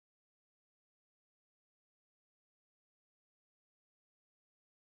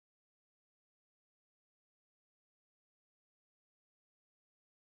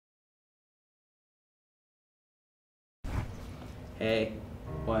Hey,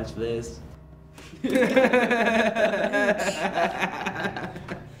 watch this. Yeah.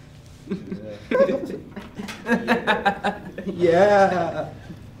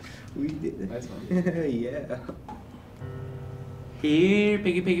 We did it. Nice one. Yeah. Here,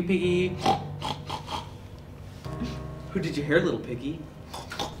 piggy, piggy, piggy. Who did your hair, little piggy?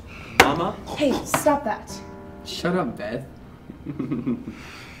 Mama? Hey, stop that. Shut up, Beth.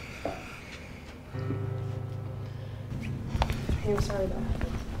 Hey, I'm sorry about that.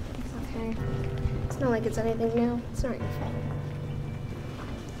 It's okay. It's not like it's anything new. It's not your fault.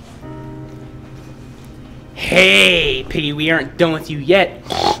 Hey, piggy, we aren't done with you yet.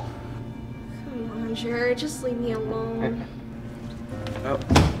 Come on, Jared, just leave me alone. Oh.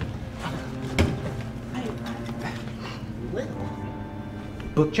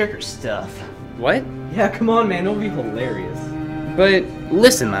 Book checker stuff. What? Yeah, come on, man. It'll be hilarious. But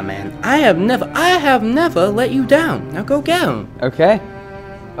listen, my man, I have never let you down. Now go get him. Okay.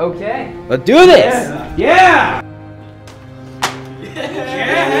 Okay. Let's do this. Yeah.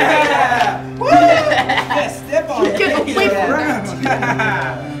 Yeah. Woo! Yeah, step on it. Get away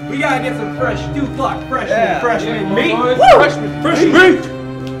from We gotta get some fresh duplock, freshman meat. Fresh meat.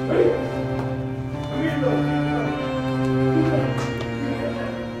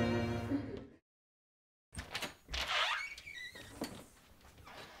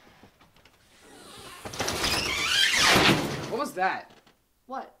 What was that?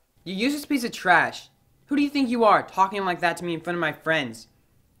 What? You useless piece of trash. Who do you think you are, talking like that to me in front of my friends?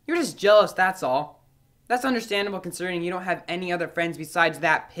 You're just jealous, that's all. That's understandable considering you don't have any other friends besides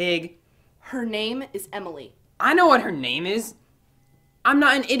that pig. Her name is Emily. I know what her name is. I'm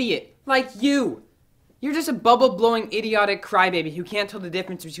not an idiot, like you. You're just a bubble-blowing, idiotic crybaby who can't tell the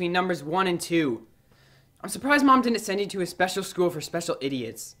difference between numbers 1 and 2. I'm surprised Mom didn't send you to a special school for special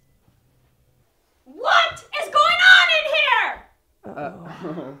idiots. What is going on in here? What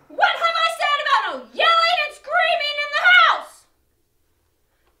have I said about no yelling and screaming in the house?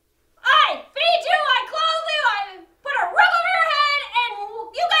 I feed you, I clothe you, I put a roof over your head, and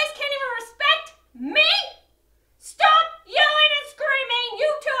you guys can't even respect me? Stop yelling and screaming. You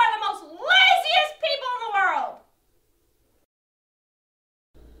two are the most laziest people in the world.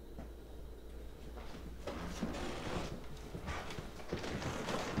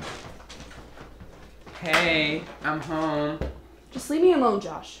 Hey, I'm home. Just leave me alone,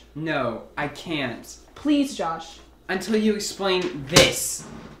 Josh. No, I can't. Please, Josh. Until you explain this.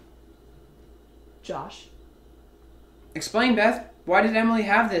 Josh. Explain, Beth. Why did Emily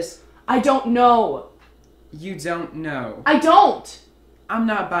have this? I don't know. You don't know. I don't. I'm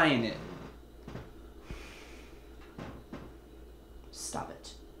not buying it. Stop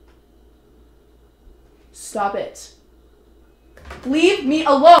it. Stop it. Leave me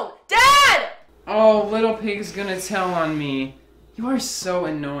alone. Dad! Oh, little pig's gonna tell on me. You are so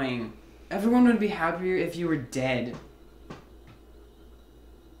annoying. Everyone would be happier if you were dead.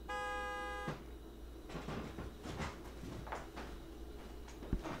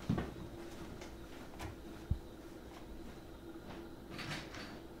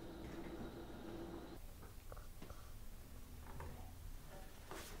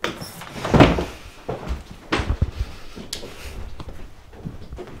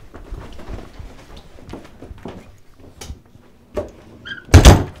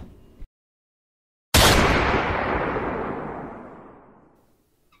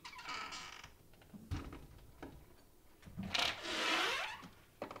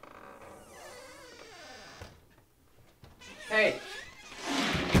 Hey!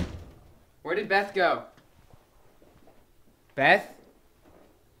 Where did Beth go? Beth?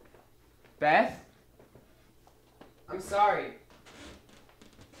 Beth? I'm sorry.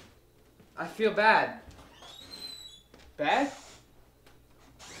 I feel bad. Beth?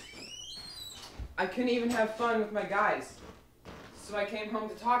 I couldn't even have fun with my guys, so I came home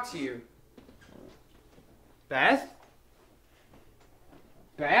to talk to you. Beth?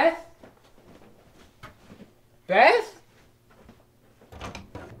 Beth? Beth?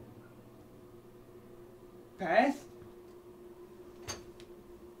 Beth?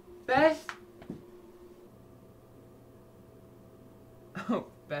 Beth? Oh,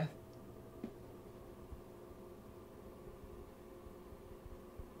 Beth.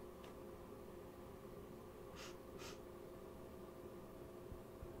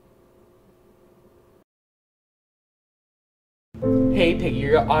 Hey, Piggy,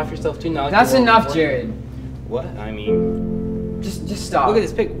 you're off yourself too now. That's enough, Jared. What? I mean, Just stop. look at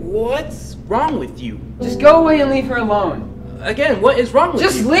this pig. What's wrong with you? Just go away and leave her alone. Again, what is wrong with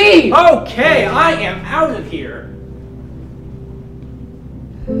Just you? leave! Okay, I am out of here.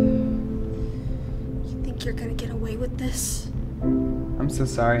 You think you're gonna get away with this? I'm so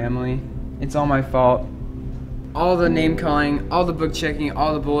sorry, Emily. It's all my fault. All the name calling, all the book checking,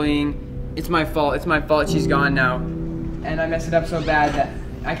 all the bullying. It's my fault. It's my fault she's gone now. And I messed it up so bad that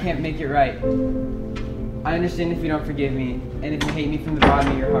I can't make it right. I understand if you don't forgive me, and if you hate me from the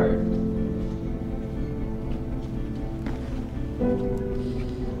bottom of your heart.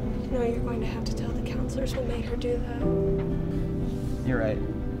 No, you're going to have to tell the counselors what made her do that. You're right.